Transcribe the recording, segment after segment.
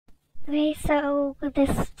Okay, so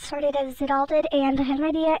this started as it all did, and I had an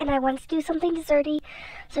idea, and I wanted to do something desserty.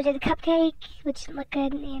 So I did a cupcake, which didn't look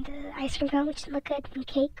good, and ice cream cone, which didn't look good, and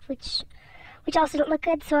cake, which also didn't look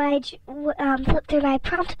good. So I flipped through my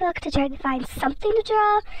prompt book to try to find something to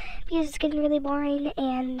draw, because it's getting really boring,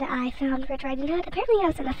 and I found Red Riding Hood. Apparently I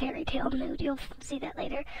was in a fairy tale mood, you'll see that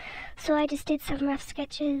later. So I just did some rough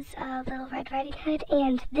sketches of Little Red Riding Hood,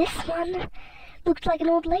 and this one looked like an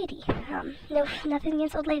old lady. No, nothing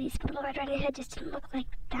against old ladies, but Little Red Riding Hood just didn't look like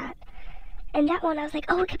that. And that one, I was like,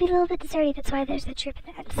 oh, it could be a little bit desserty. That's why there's the trip at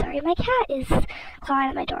the end. Sorry, my cat is clawing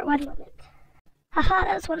at my door. 1 moment. Haha,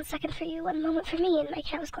 that was 1 second for you, 1 moment for me, and my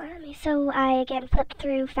cat was clawing at me. So I, again, flipped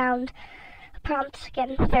through, found a prompt,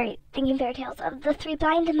 again, thinking fairy tales of the 3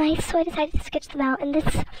 blind mice, so I decided to sketch them out. And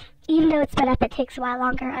this, even though it's sped up, it takes a while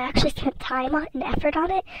longer. I actually spent time and effort on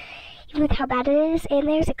it, even with how bad it is. And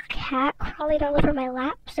there's a cat crawling all over my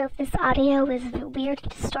lap, so if this audio is weird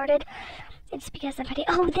and distorted, it's because I'm ready.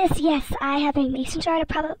 Oh, yes, I have a mason jar to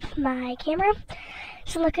prop up my camera.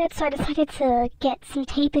 Doesn't look good, so I decided to get some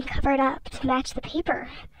tape and cover it up to match the paper.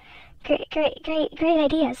 Great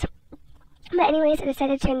ideas. But anyways, I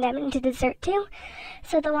decided to turn them into dessert too.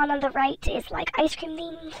 So the one on the right is like ice cream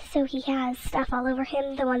themed, so he has stuff all over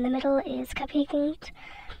him. The one in the middle is cupcake themed.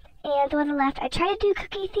 And the one on the left, I tried to do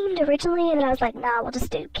cookie themed originally, and then I was like, nah, we'll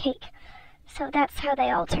just do cake. So that's how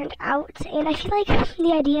they all turned out. And I feel like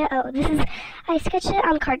the idea, I sketched it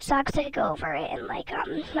on cardstock so I could go over it in like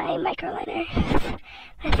my microliner.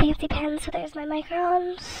 My fancy pen, so there's my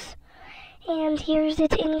microns. And here's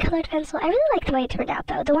it in colored pencil. I really like the way it turned out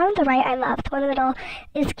though. The one on the right I love, the one in the middle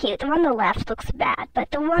is cute. The one on the left looks bad,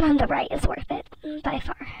 but the one on the right is worth it, by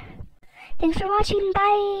far. Thanks for watching,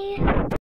 bye!